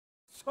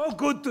So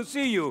good to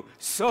see you.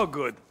 So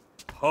good.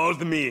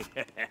 Hold me.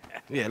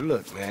 Yeah,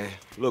 look, man.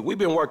 Look, we've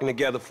been working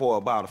together for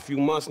about a few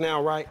months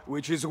now, right?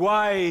 Which is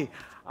why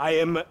I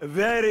am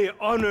very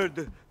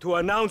honored to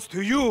announce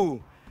to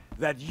you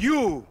that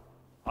you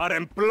are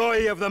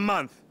Employee of the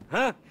Month.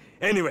 Huh?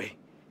 Anyway,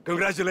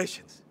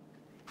 congratulations.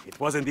 It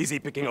wasn't easy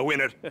picking a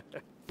winner.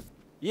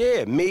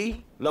 Yeah,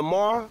 me,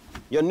 Lamar,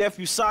 your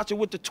nephew Sacha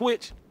with the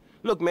Twitch.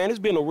 Look, man, it's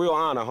been a real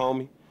honor,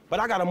 homie. But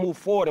I gotta move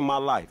forward in my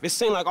life. It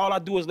seems like all I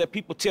do is let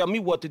people tell me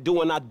what to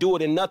do and I do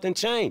it and nothing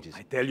changes.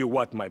 I tell you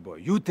what, my boy.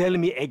 You tell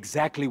me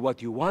exactly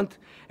what you want,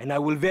 and I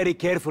will very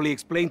carefully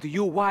explain to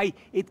you why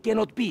it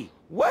cannot be.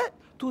 What?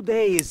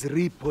 Today is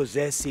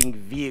repossessing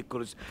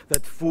vehicles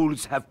that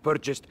fools have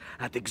purchased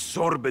at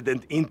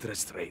exorbitant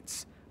interest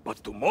rates.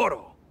 But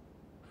tomorrow,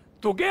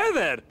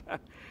 together,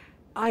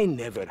 I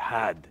never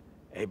had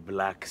a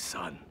black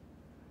son.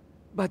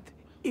 But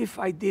if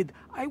I did,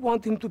 I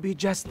want him to be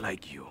just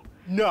like you.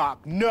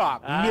 Knock,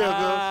 knock,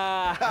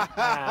 nigga.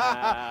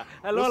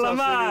 Hello, What's up,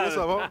 Lamar. What's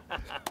up, homie?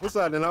 What's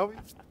up, then, homie?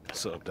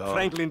 What's up, dog?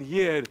 Franklin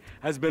here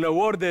has been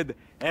awarded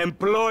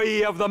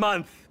Employee of the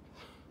Month.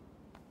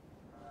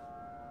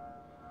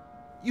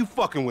 You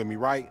fucking with me,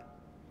 right?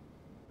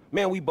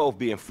 Man, we both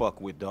being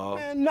fucked with, dog.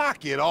 Man,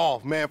 knock it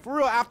off, man. For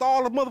real, after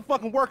all the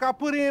motherfucking work I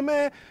put in,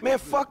 man. Man,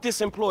 fuck this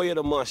Employee of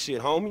the Month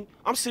shit, homie.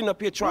 I'm sitting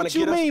up here trying to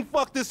get us... What you mean,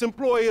 fuck this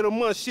Employee of the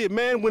Month shit,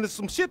 man? When there's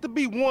some shit to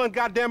be won,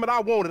 goddammit,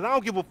 I want it. I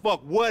don't give a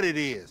fuck what it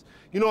is.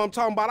 You know what I'm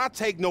talking about? I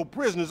take no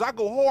prisoners. I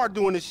go hard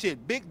doing this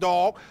shit. Big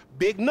dog,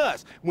 big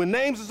nuts. When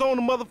names is on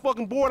the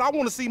motherfucking board, I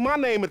want to see my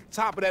name at the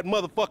top of that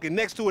motherfucking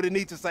next to it. It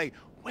needs to say,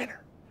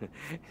 winner.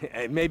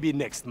 Maybe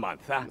next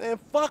month, huh? Man,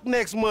 fuck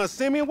next month,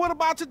 Simeon. What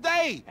about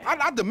today?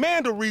 I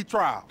demand a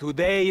retrial.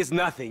 Today is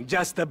nothing,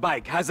 just a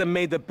bike. Hasn't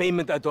made a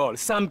payment at all.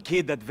 Some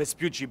kid at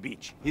Vespucci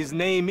Beach. His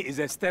name is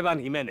Esteban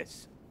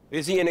Jimenez.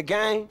 Is he in the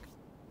gang?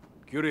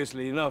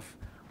 Curiously enough,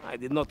 I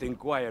did not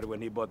inquire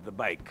when he bought the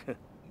bike.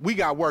 We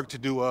got work to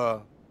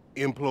do,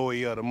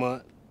 Employee of the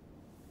Month.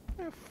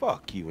 Man,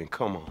 fuck you and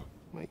come on.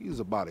 Man, you was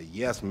about a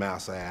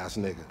yes-mouse ass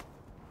nigga.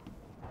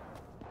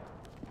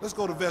 Let's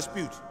go to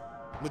Vespucci.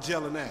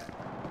 Magellan Ave.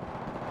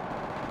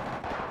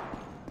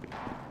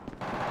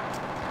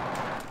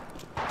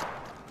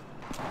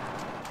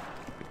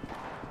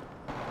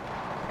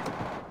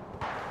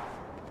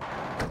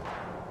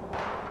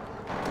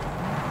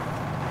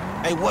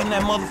 Hey, wasn't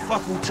that motherfucker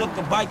who took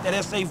the bike that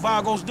S.A.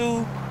 Vagos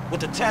dude? With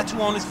the tattoo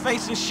on his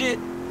face and shit?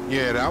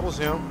 Yeah, that was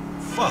him.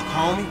 Fuck,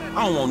 homie.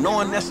 I don't want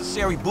no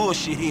unnecessary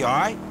bullshit here, all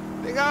right?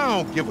 Nigga, I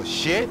don't give a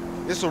shit.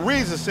 It's a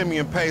reason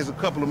Simeon pays a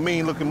couple of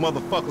mean-looking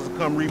motherfuckers to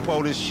come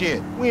repo this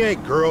shit. We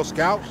ain't Girl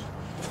Scouts.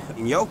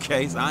 In your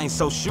case, I ain't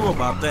so sure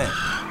about that.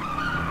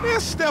 Man,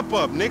 step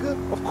up, nigga.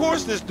 Of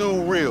course this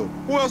dude real.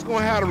 Who else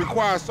gonna have the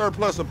required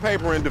surplus of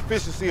paper and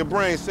deficiency of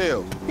brain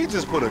cells? He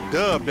just put a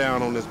dub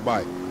down on this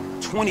bike.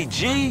 20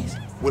 G's?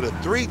 With a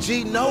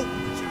 3G note?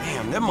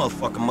 Damn, that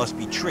motherfucker must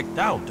be tricked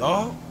out,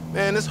 dawg.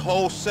 Man, this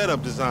whole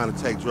setup designed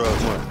to take drug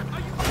money.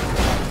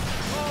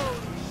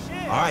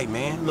 All right,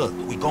 man, look,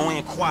 we go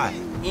in quiet.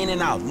 In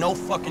and out, no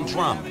fucking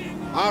drama.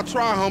 I'll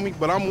try, homie,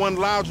 but I'm one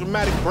loud,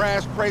 dramatic,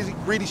 brass, crazy,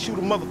 greedy, shoot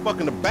a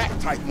motherfucker in the back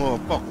type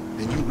motherfucker.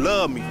 And you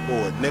love me for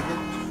it,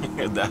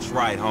 nigga. That's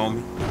right,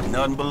 homie.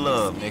 Nothing but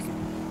love, nigga.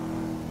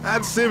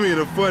 That Simeon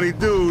a funny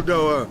dude,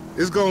 though.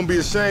 It's gonna be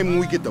a shame when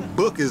we get to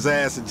book his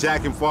ass and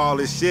jack him for all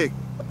this shit.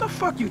 What the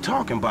fuck you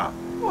talking about?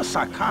 You a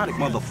psychotic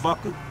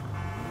motherfucker.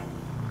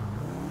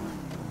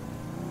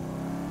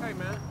 Hey,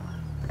 man.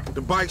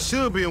 The bike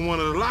should be in one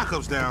of the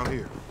lockups down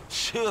here.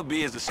 Should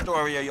be is the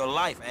story of your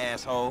life,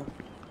 asshole.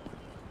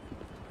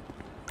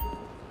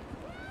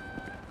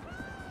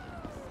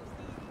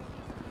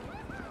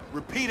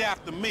 Repeat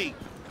after me.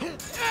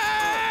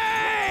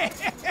 Hey!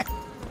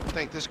 I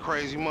think this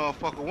crazy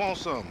motherfucker wants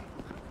something.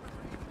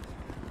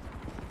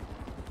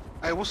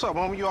 Hey, what's up,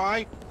 homie? You all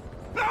right?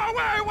 No,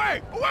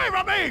 wait! Away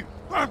from me!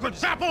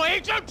 Zappo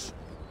agents!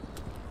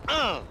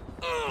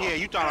 Yeah,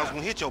 you thought I was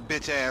gonna hit your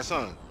bitch ass,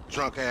 huh?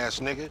 Drunk ass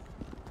nigga.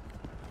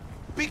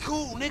 Be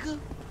cool, nigga.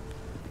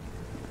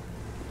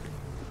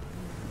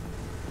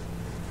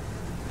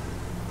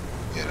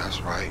 Yeah,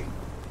 that's right.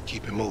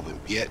 Keep it moving,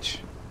 bitch.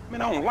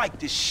 Man, I don't like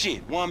this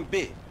shit one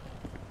bit.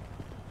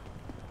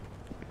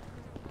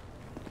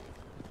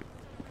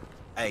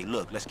 Hey,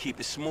 look, let's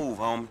keep it smooth,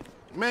 homie.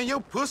 Man, your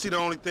pussy the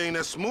only thing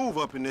that's smooth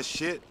up in this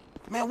shit.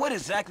 Man, what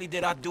exactly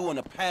did I do in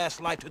a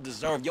past life to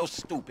deserve your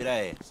stupid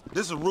ass?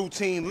 This is a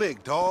routine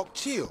lick, dog.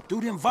 Chill.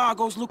 Do them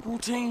Vagos look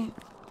routine?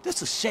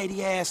 This a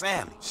shady-ass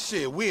alley.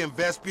 Shit, we in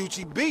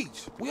Vespucci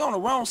Beach. We on the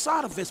wrong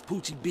side of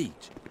Vespucci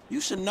Beach. You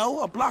should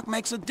know a block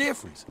makes a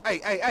difference.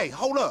 Hey,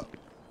 hold up.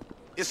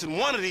 It's in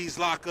one of these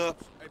lockups.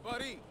 Hey,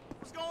 buddy,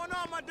 what's going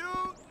on, my dude?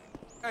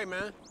 Hey,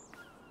 man.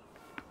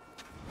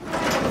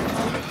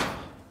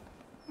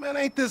 Man,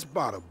 ain't this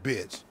about a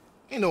bitch?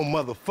 Ain't no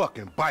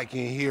motherfucking bike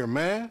in here,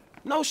 man.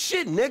 No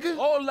shit, nigga.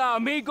 Hola,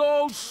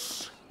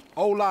 amigos.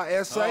 Hola,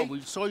 S.A. Oh, we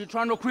saw you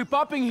trying to creep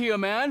up in here,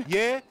 man.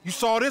 Yeah? You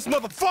saw this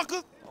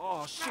motherfucker?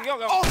 Oh, shit.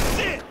 Oh,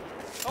 shit!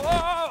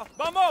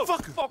 Vamos!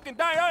 Fucker. Fucking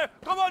down.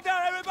 Come on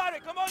down, everybody.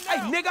 come on Hey,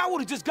 now. nigga, I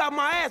would've just got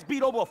my ass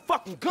beat over a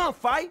fucking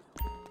gunfight.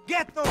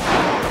 Get those. They must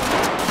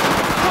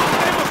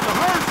have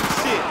heard some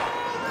shit.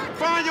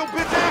 Find your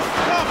bitch ass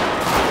and cover.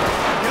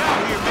 Get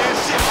out here, man.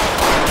 Shit.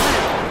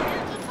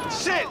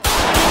 Shit.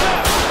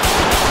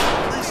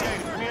 Appreciate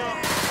it, man.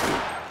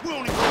 We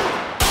don't even...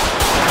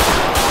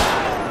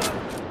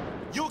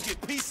 You'll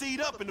get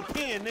PC'd up in the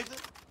pen, nigga.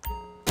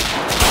 We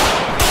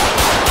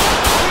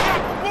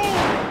got the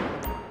move.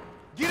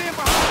 Get in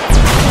behind.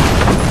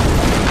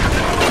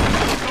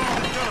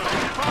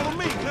 Follow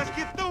me. Let's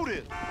get through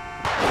this.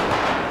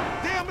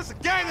 Damn, it's a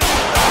gang of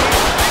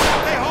niggas. They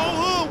got their whole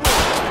hood with them.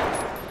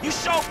 You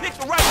sure picked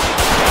the right nigga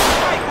to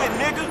fight with,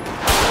 nigga.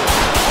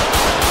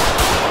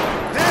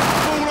 That's the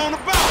fool on the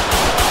bout.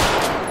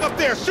 Up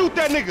there, shoot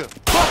that nigga.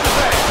 Bust his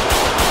ass.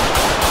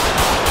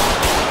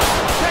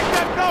 Take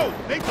that dope.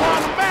 They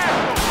trying to mash him.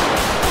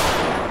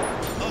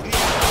 Ugly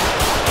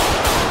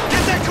ass.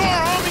 Get that car,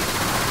 homie.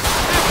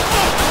 And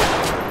fuck it.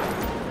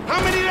 How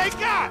many they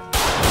got?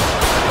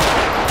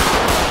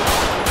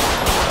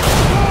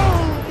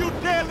 Boom, you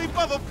deadly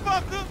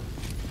motherfucker.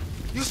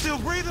 You still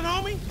breathing,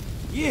 homie?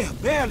 Yeah,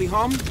 barely,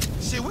 homie.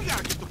 Shit, we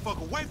gotta get the fuck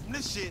away from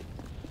this shit.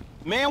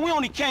 Man, we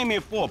only came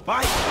here for a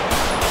bite.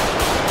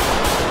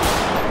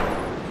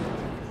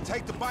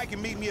 Take the bike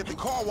and meet me at the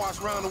car wash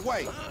round the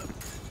way.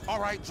 All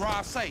right,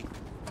 drive safe.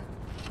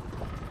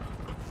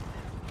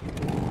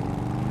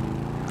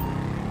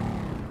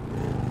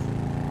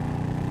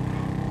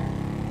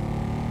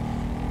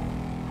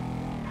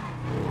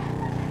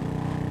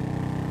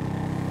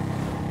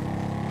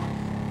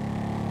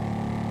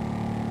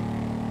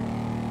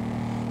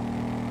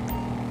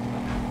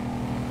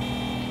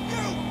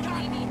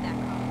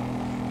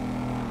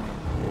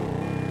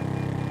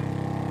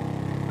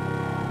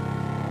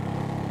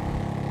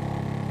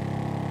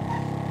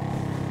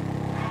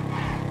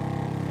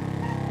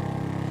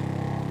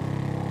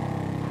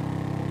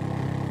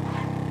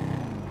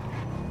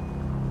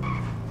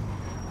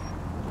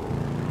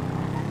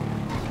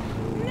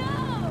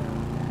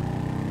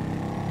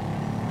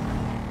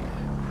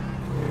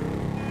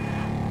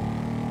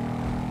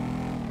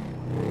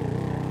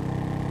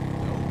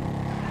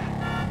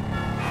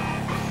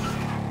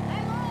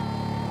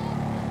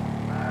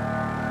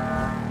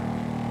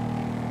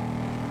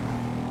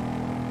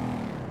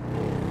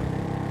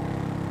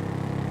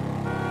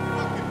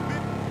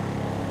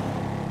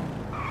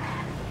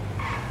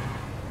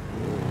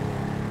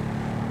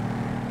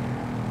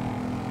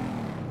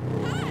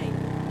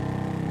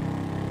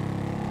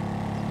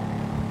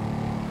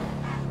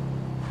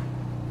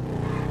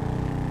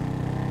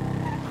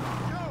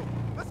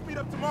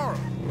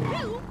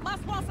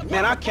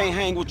 Man, I can't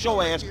hang with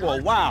your ass for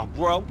a while,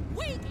 bro.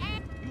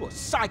 You a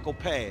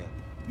psychopath.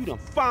 You done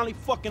finally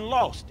fucking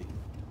lost it.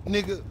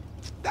 Nigga,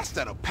 that's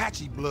that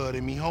Apache blood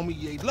in me, homie.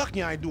 You ain't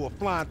lucky I ain't do a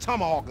flying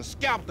tomahawk and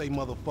scalp they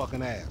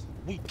motherfucking ass.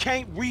 We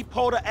can't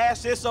repo the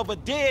assets of a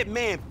dead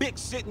man, big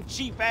sitting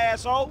chief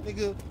asshole.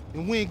 Nigga,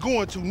 and we ain't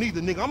going to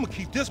neither, nigga. I'm gonna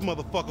keep this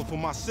motherfucker for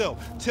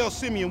myself. Tell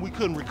Simeon we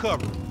couldn't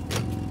recover.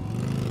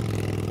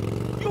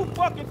 You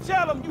fucking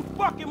tell him, you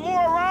fucking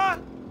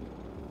moron.